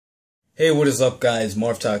Hey, what is up, guys?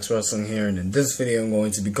 Marv Talks Wrestling here, and in this video I'm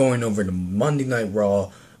going to be going over the Monday Night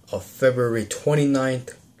Raw of February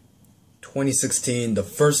 29th, 2016, the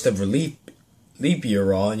first ever leap year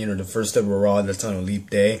Raw, the first ever Raw that's on a leap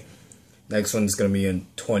day. Next one's going to be in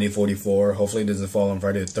 2044. Hopefully it doesn't fall on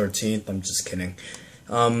Friday the 13th. I'm just kidding.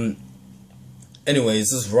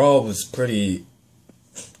 Anyways, this Raw was pretty...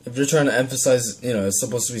 If you're trying to emphasize, it's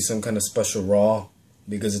supposed to be some kind of special Raw,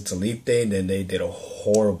 because it's a leap day, then they did a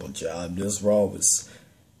horrible job. This Raw was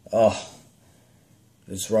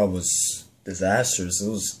disastrous. It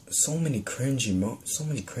was so many cringe moments.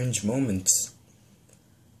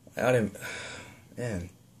 I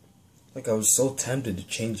was so tempted to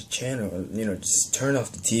change the channel, just turn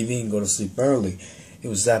off the TV and go to sleep early. It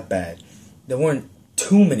was that bad. There weren't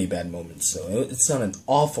too many bad moments, so it's not an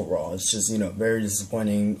awful Raw. It's just, very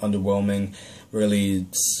disappointing, underwhelming. Really,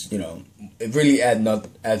 it really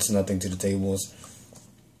adds nothing to the tables.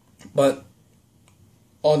 But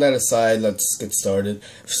all that aside, let's get started.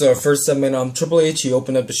 So our first segment, Triple H, he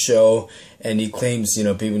opened up the show and he claims,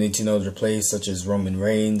 people need to know their place, such as Roman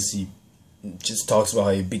Reigns. He just talks about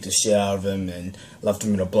how he beat the shit out of him and left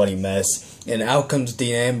him in a bloody mess. And out comes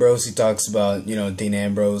Dean Ambrose. He talks about, Dean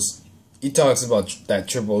Ambrose. He talks about that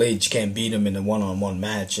Triple H can't beat him in a one-on-one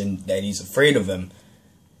match and that he's afraid of him.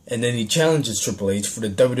 And then he challenges Triple H for the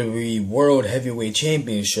WWE World Heavyweight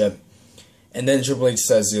Championship. And then Triple H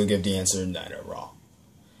says he'll give the answer in Night at Raw.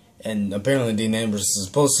 And apparently Dean Ambrose is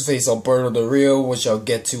supposed to face Alberto Del Rio, which I'll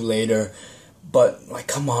get to later. But,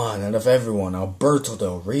 come on, out of everyone, Alberto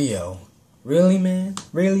Del Rio. Really, man?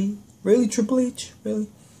 Really? Really, Triple H? Really?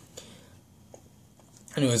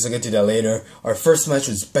 Anyways, I'll get to that later. Our first match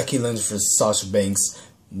was Becky Lynch versus Sasha Banks.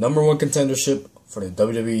 #1 contendership for the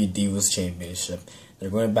WWE Divas Championship. They're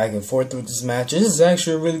going back and forth with this match. This is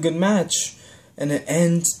actually a really good match. And it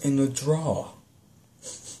ends in a draw.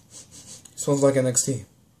 Smells like NXT.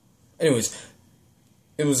 Anyways,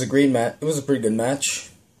 it was a great match. It was a pretty good match.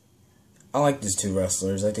 I like these two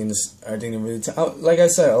wrestlers. I think they're really like I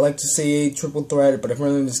said, I like to see a triple threat, but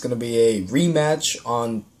apparently there's going to be a rematch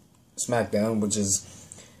on SmackDown, which is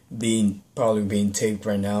probably being taped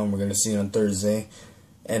right now, and we're going to see it on Thursday.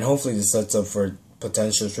 And hopefully this sets up for a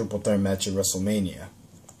potential triple threat match at WrestleMania.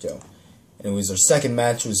 So, anyways, our second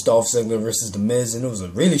match was Dolph Ziggler versus The Miz, and it was a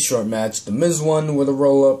really short match. The Miz won with a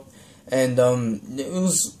roll-up, and it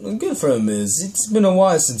was good for The Miz. It's been a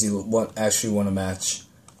while since he actually won a match.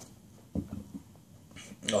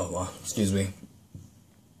 Oh, wow, excuse me.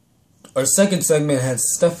 Our second segment had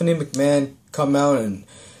Stephanie McMahon come out, and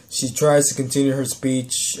she tries to continue her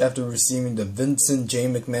speech after receiving the Vincent J.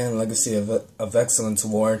 McMahon Legacy of Excellence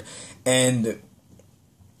Award, and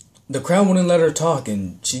the crowd wouldn't let her talk,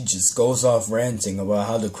 and she just goes off ranting about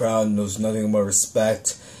how the crowd knows nothing about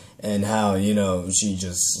respect, and how, she's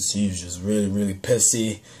just really, really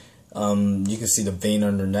pissy. You can see the vein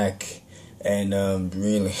on her neck, and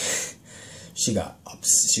really, she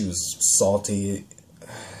was salty.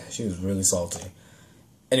 She was really salty.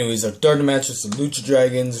 Anyways, our third match was the Lucha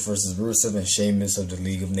Dragons versus Rusev and Sheamus of the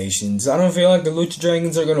League of Nations. I don't feel like the Lucha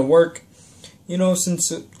Dragons are going to work.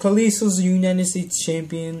 Since Kalisto's the United States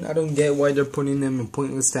champion, I don't get why they're putting them in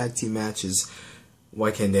pointless tag team matches.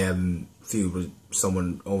 Why can't they have them feud with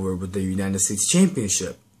someone over with the United States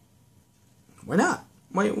championship? Why not?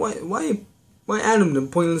 Why add them to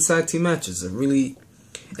pointless tag team matches?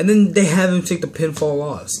 And then they have him take the pinfall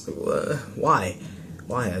loss. Why?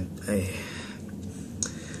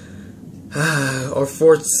 Our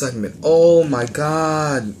fourth segment. Oh my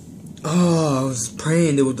god. Oh, I was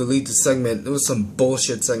praying they would delete the segment. It was some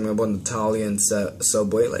bullshit segment about Natalya and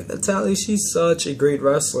Subway. Natalya, she's such a great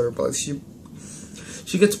wrestler, but she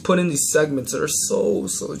gets put in these segments that are so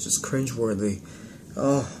just cringeworthy.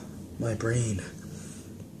 Oh, my brain.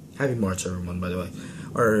 Happy March, everyone, by the way.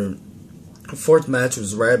 Our fourth match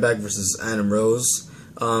was Ryback versus Adam Rose.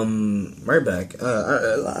 Ryback,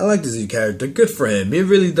 I like this new character. Good for him. He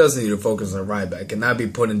really does need to focus on Ryback and not be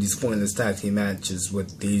put in these pointless tag team matches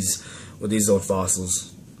with these old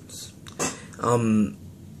fossils.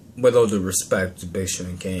 With all due respect to Big Show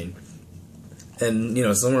and Kane. And,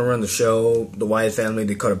 somewhere around the show, the Wyatt family,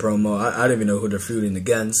 they cut a promo. I don't even know who they're feuding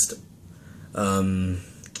against.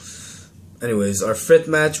 Anyways, our fifth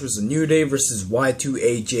match was the New Day versus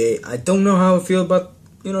Y2AJ. I don't know how I feel about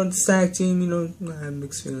the tag team, I have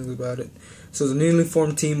mixed feelings about it. So the newly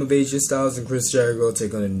formed team of AJ Styles and Chris Jericho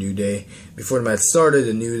take on the New Day. Before the match started,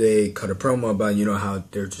 the New Day cut a promo about, how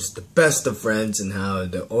they're just the best of friends and how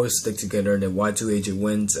they always stick together, and that Y2AJ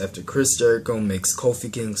wins after Chris Jericho makes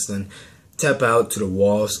Kofi Kingston tap out to the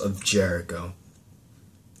walls of Jericho.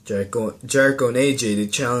 Jericho and AJ, they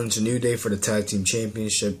challenge the New Day for the Tag Team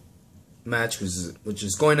Championship match, which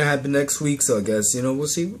is going to happen next week. So I guess, you know, we'll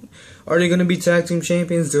see. Are they going to be tag team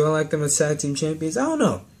champions? Do I like them as tag team champions? I don't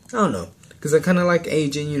know. Because I kind of like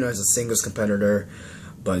AJ, you know, as a singles competitor.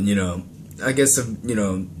 But, you know, I guess, if, you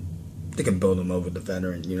know, they can build him up with the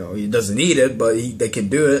veteran. You know, he doesn't need it, but they can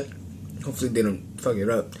do it. Hopefully they don't fuck it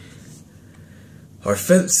up. Our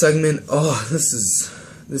fifth segment. Oh, this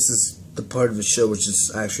is the part of the show which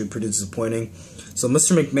is actually pretty disappointing. So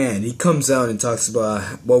Mr. McMahon, he comes out and talks about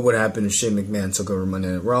what would happen if Shane McMahon took over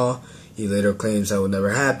Monday Night Raw. He later claims that would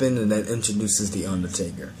never happen, and then introduces the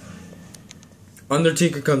Undertaker.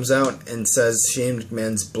 Undertaker comes out and says Shane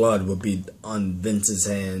McMahon's blood will be on Vince's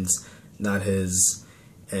hands, not his.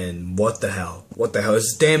 And what the hell? What the hell?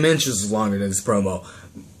 It's damn inches longer than this promo.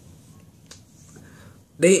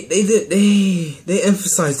 They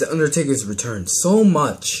emphasized the Undertaker's return so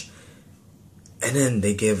much, and then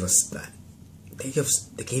they gave us that. They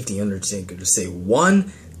gave the Undertaker to say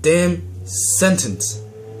one damn sentence,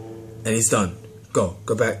 and he's done. Go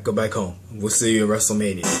back home. We'll see you at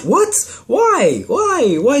WrestleMania. What? Why?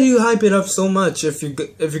 Why do you hype it up so much if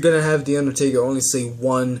you're gonna have the Undertaker only say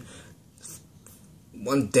one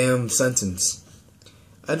damn sentence?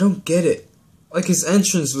 I don't get it. Like, his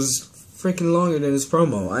entrance was freaking longer than his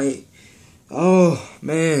promo. Oh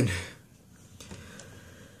man.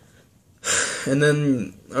 And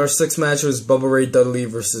then our sixth match was Bubba Ray Dudley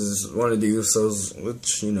versus one of the Usos,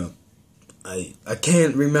 which, you know, I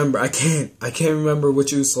can't remember. I can't remember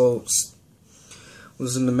which Uso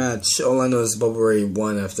was in the match. All I know is Bubba Ray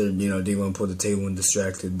won after, you know, D1 pulled the table and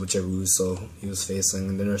distracted whichever Uso he was facing.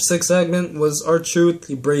 And then our sixth segment was R-Truth.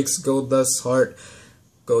 He breaks Goldust's heart.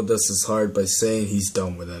 Goldust's heart by saying he's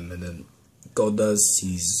done with him. And then Goldust,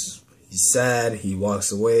 he's sad. He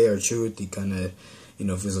walks away. R-Truth, he kind of, you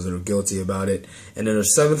know, feels a little guilty about it. And then our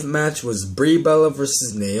seventh match was Brie Bella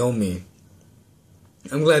versus Naomi.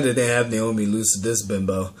 I'm glad that they have Naomi lose to this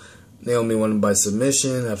bimbo. Naomi won by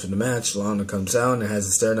submission. After the match, Lana comes out and has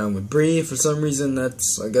a stare down with Brie. For some reason,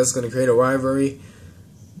 that's, I guess, going to create a rivalry.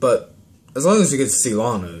 But as long as we get to see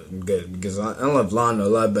Lana, I'm good. Because I love Lana a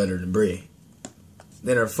lot better than Brie.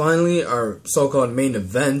 Then our so-called main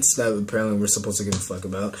events that apparently we're supposed to give a fuck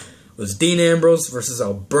about was Dean Ambrose versus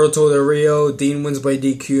Alberto Del Rio. Dean wins by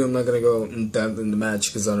DQ. I'm not going to go in depth in the match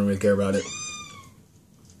because I don't really care about it.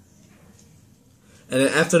 And then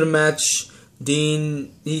after the match,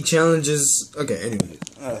 Dean, he challenges... Okay, anyway.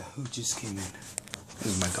 Who just came in? This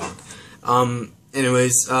is my dog.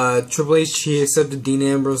 Anyways, Triple H, he accepted Dean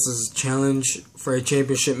Ambrose's challenge for a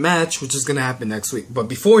championship match, which is going to happen next week. But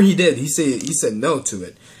before he did, he said no to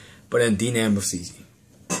it. But then Dean Ambrose,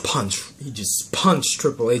 he just punched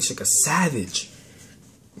Triple H like a savage.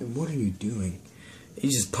 And what are you doing? He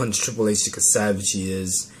just punched Triple H like a savage he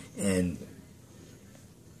is. And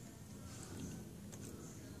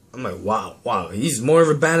I'm like, wow, he's more of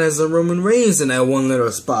a badass than Roman Reigns in that one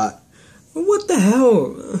little spot. But what the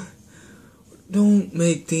hell? Don't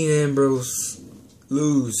make Dean Ambrose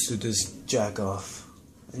lose to this jack-off.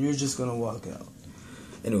 And you're just gonna walk out.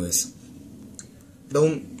 Anyways,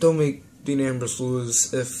 don't make Dean Ambrose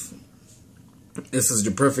lose. If this is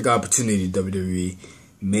your perfect opportunity, WWE,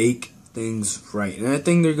 make things right. And I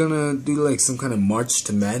think they're gonna do like some kind of March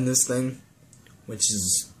to Madness thing, which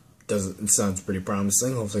it sounds pretty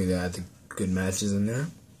promising. Hopefully they add the good matches in there.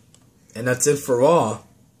 And that's it for Raw.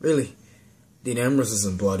 Really. Dean Ambrose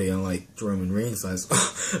isn't bloody unlike Roman Reigns last.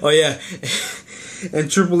 Oh yeah.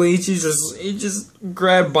 And Triple H, he just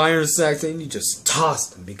grabbed Byron Saxton and he just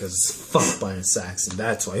tossed him because fuck Byron Saxton.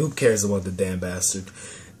 That's why. Who cares about the damn bastard?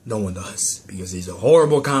 No one does. Because he's a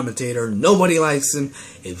horrible commentator. Nobody likes him.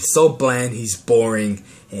 He's so bland, he's boring,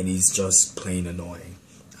 and he's just plain annoying.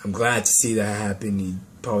 I'm glad to see that happen. He's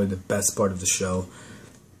probably the best part of the show.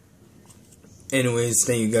 Anyways,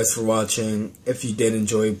 thank you guys for watching. If you did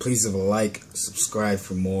enjoy, please leave a like, subscribe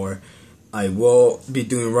for more. I will be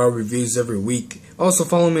doing Raw reviews every week. Also,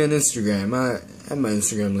 follow me on Instagram. I have my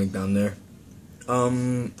Instagram link down there. I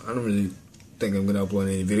don't really think I'm gonna upload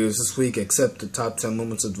any videos this week, except the top 10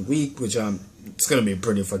 moments of the week, which it's gonna be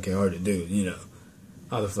pretty fucking hard to do. You know,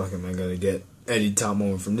 how the fuck am I gonna get any top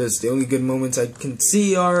moment from this? The only good moments I can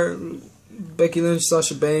see are Becky Lynch,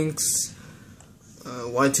 Sasha Banks.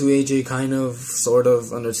 Y2AJ kind of, sort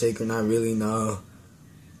of, Undertaker, not really, no.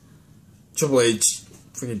 Triple H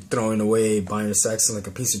freaking throwing away Byron Saxton like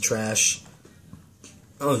a piece of trash.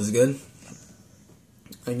 Oh, this is good.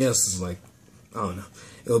 I guess it's like, I don't know.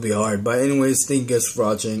 It'll be hard. But anyways, thank you guys for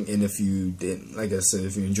watching. And if you did, like I said,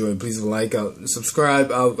 if you enjoyed, please leave a like,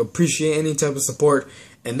 subscribe. I'll appreciate any type of support.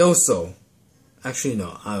 And also, actually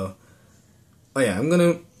no, oh yeah,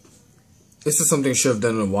 this is something I should have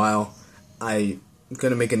done in a while.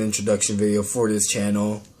 gonna make an introduction video for this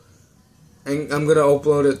channel. And I'm gonna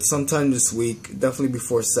upload it sometime this week, definitely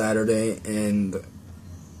before Saturday, and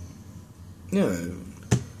yeah,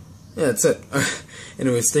 that's it.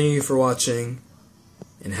 Anyways, thank you for watching,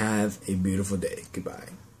 and have a beautiful day. Goodbye.